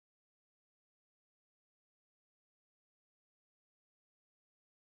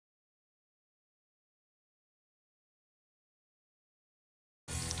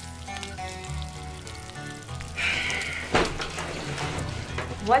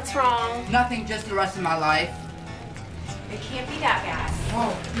What's wrong? Nothing, just the rest of my life. It can't be that bad.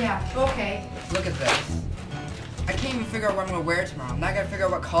 Oh, yeah, okay. Look at this. I can't even figure out what I'm gonna wear tomorrow. I'm not gonna figure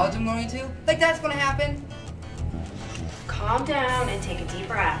out what college I'm going to. Like that's gonna happen. Calm down and take a deep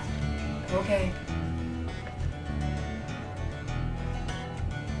breath. Okay.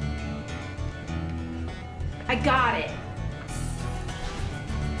 I got it.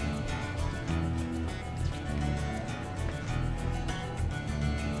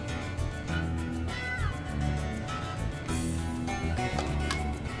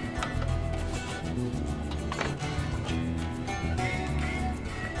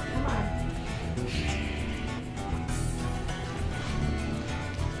 Come on.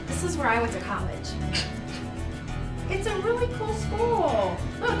 This is where I went to college. It's a really cool school.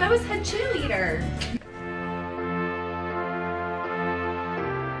 Look, I was head cheerleader.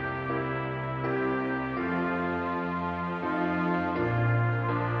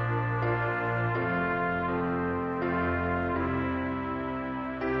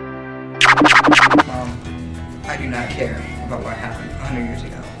 I do not care about what happened 100 years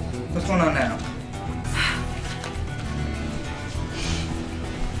ago. What's going on now?